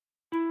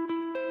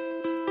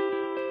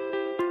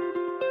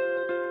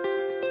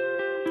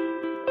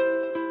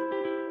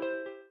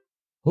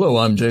Hello,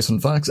 I'm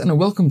Jason Fox, and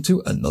welcome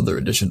to another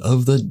edition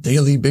of the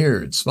Daily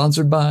Beard,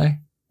 sponsored by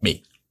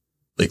me,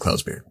 Lee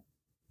Clousbeard.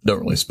 Don't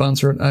really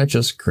sponsor it, I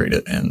just create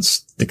it and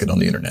stick it on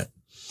the internet.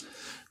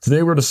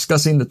 Today we're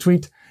discussing the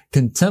tweet,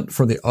 "Contempt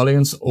for the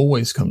audience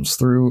always comes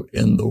through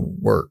in the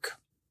work."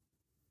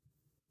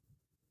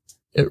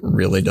 It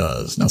really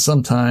does. Now,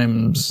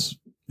 sometimes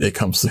it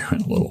comes through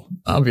in little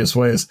obvious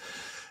ways.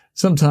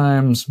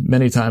 Sometimes,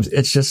 many times,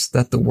 it's just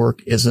that the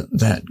work isn't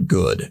that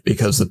good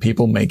because the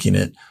people making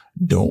it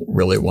don't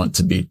really want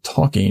to be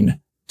talking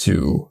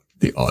to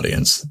the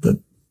audience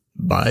that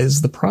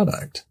buys the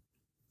product.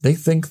 They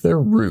think they're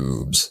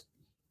rubes.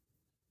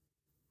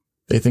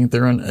 They think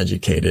they're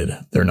uneducated.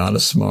 They're not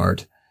as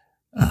smart.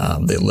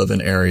 They live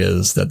in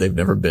areas that they've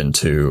never been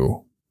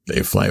to.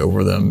 They fly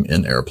over them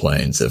in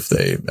airplanes if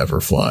they ever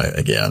fly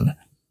again.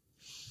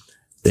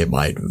 They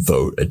might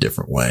vote a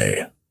different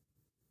way.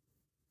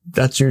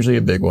 That's usually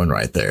a big one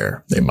right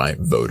there. They might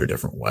vote a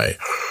different way.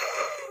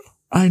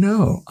 I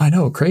know,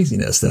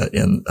 craziness that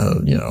in,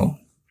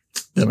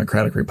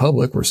 Democratic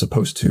Republic, we're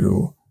supposed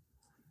to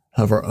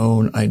have our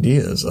own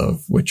ideas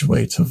of which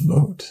way to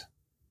vote.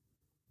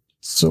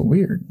 It's so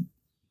weird.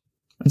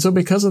 And so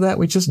because of that,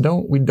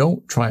 we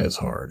don't try as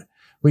hard.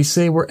 We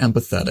say we're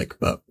empathetic,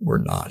 but we're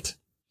not.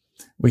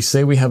 We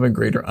say we have a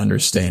greater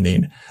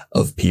understanding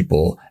of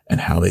people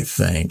and how they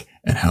think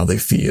and how they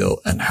feel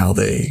and how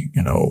they,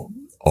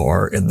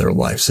 are in their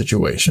life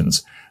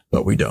situations,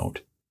 but we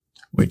don't.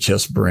 We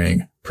just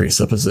bring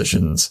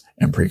presuppositions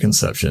and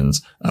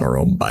preconceptions and our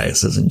own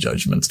biases and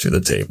judgments to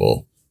the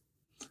table,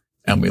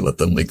 and we let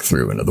them leak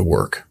through into the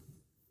work.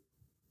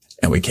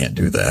 And we can't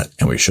do that,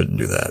 and we shouldn't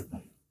do that,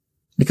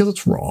 because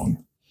it's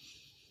wrong.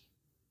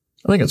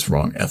 I think it's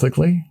wrong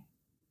ethically,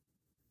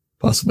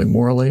 possibly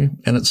morally,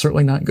 and it's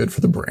certainly not good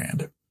for the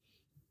brand.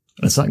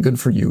 And it's not good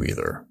for you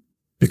either,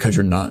 because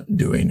you're not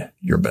doing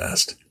your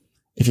best.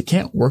 If you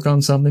can't work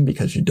on something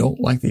because you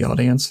don't like the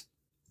audience,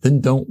 then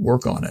don't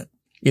work on it.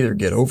 Either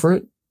get over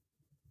it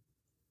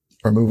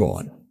or move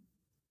on.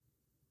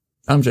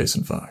 I'm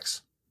Jason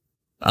Fox.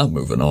 I'm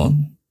moving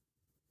on.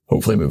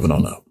 Hopefully moving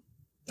on up.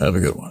 Have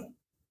a good one.